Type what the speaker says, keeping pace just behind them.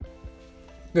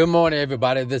Good morning,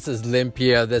 everybody. This is Lynn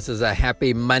Pierre. This is a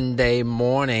happy Monday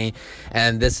morning,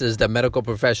 and this is the medical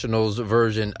professionals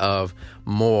version of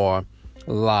More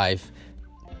Life.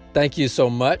 Thank you so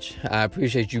much. I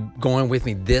appreciate you going with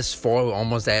me this far. We're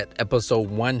almost at episode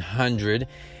 100.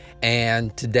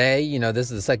 And today, this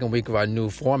is the second week of our new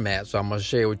format, so I'm going to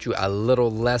share with you a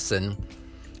little lesson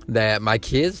that my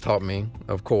kids taught me,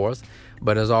 of course,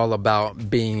 but it's all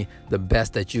about being the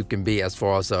best that you can be as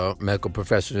far as a medical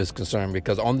professional is concerned.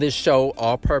 Because on this show,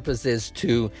 our purpose is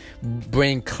to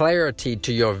bring clarity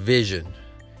to your vision,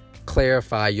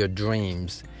 clarify your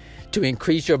dreams, to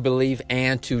increase your belief,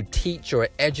 and to teach or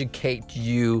educate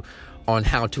you on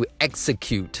how to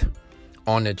execute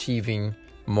on achieving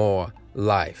more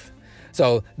life.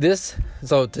 So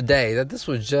today, it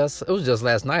was just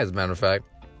last night, as a matter of fact,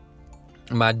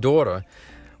 my daughter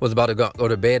was about to go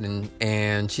to bed,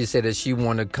 and she said that she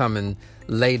wanted to come and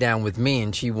lay down with me,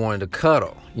 and she wanted to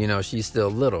cuddle. She's still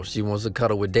little. She wants to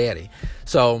cuddle with daddy.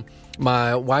 So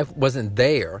my wife wasn't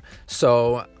there.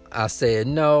 So I said,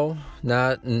 no,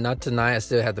 not tonight. I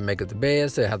still have to make up the bed,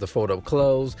 still have to fold up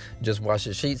clothes, just wash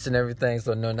the sheets and everything.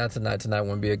 So no, not tonight. Tonight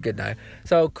won't be a good night.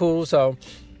 So cool. So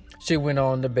she went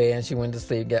on to bed, and she went to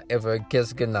sleep, gave her a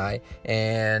kiss goodnight,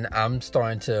 and I'm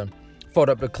starting to fold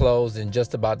up the clothes and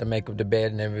just about to make up the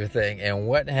bed and everything. And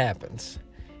what happens?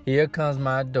 Here comes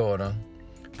my daughter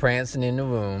prancing in the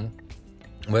room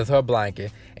with her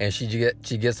blanket, and she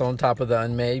gets on top of the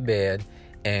unmade bed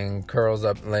and curls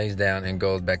up, lays down, and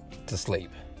goes back to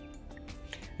sleep.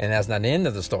 And that's not the end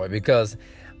of the story, because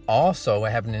also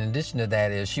what happened in addition to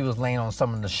that is she was laying on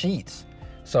some of the sheets.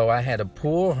 So I had to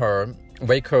pull her,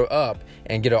 wake her up,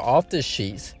 and get her off the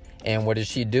sheets. And what did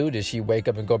she do? Did she wake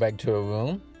up and go back to her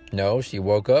room? No, she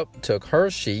woke up, took her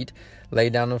sheet,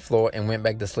 laid down on the floor, and went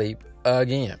back to sleep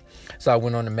again. So I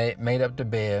went on and made up the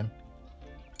bed,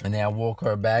 and then I woke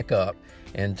her back up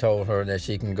and told her that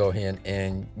she can go ahead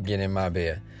and get in my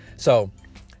bed. So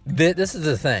this is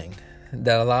the thing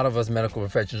that a lot of us medical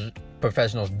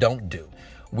professionals don't do.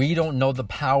 We don't know the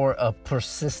power of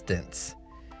persistence.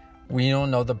 We don't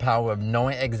know the power of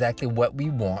knowing exactly what we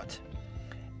want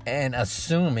and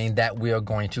assuming that we are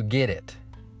going to get it.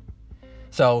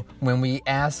 So when we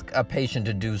ask a patient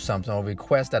to do something, or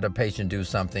request that a patient do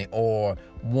something, or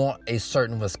want a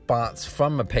certain response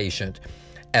from a patient,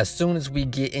 as soon as we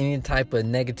get any type of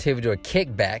negativity or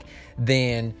kickback,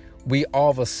 then we all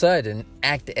of a sudden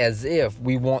act as if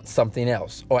we want something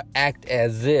else, or act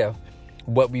as if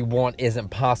what we want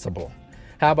isn't possible.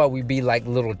 How about we be like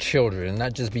little children and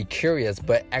not just be curious,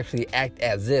 but actually act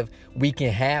as if we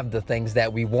can have the things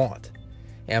that we want?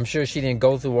 And I'm sure she didn't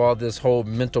go through all this whole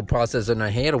mental process in her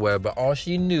head or whatever, but all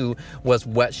she knew was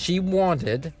what she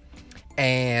wanted,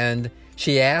 and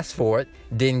she asked for it,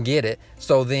 didn't get it.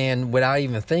 So then, without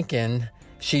even thinking,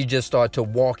 she just started to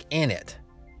walk in it.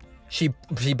 She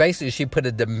put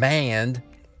a demand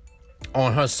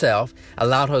on herself,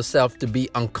 allowed herself to be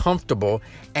uncomfortable,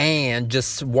 and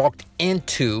just walked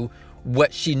into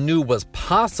what she knew was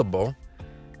possible.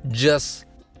 Just,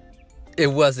 it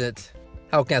wasn't,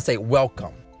 how can I say,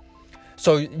 welcome.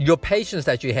 So your patients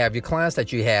that you have, your clients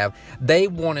that you have, they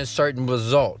want a certain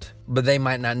result, but they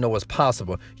might not know what's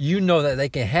possible. You know that they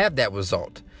can have that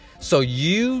result. So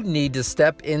you need to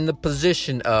step in the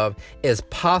position of it's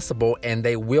possible, and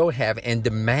they will have, and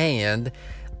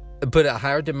put a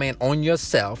higher demand on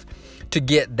yourself to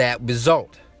get that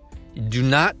result. Do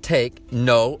not take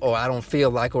no, or I don't feel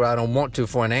like, or I don't want to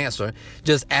for an answer.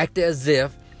 Just act as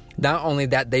if not only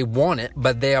that they want it,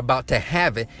 but they're about to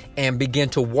have it, and begin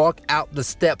to walk out the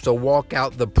steps, or walk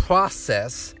out the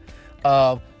process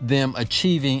of them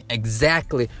achieving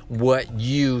exactly what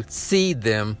you see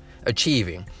them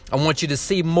achieving. I want you to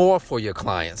see more for your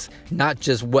clients, not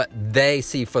just what they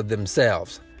see for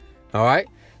themselves. All right?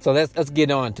 So let's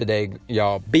get on today,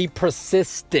 y'all. Be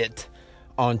persistent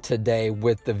on today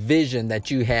with the vision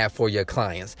that you have for your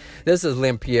clients. This is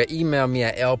Lynn Pierre. Email me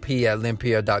at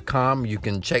lp@lynnpierre.com. You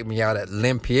can check me out at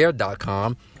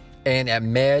lynnpierre.com and at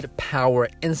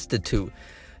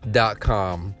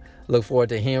medpowerinstitute.com. Look forward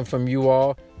to hearing from you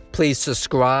all. Please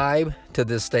subscribe to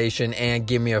this station and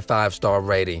give me a 5-star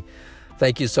rating.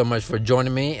 Thank you so much for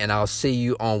joining me, and I'll see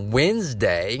you on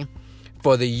Wednesday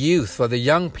for the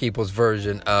young people's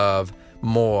version of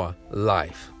More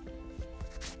Life.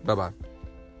 Bye-bye.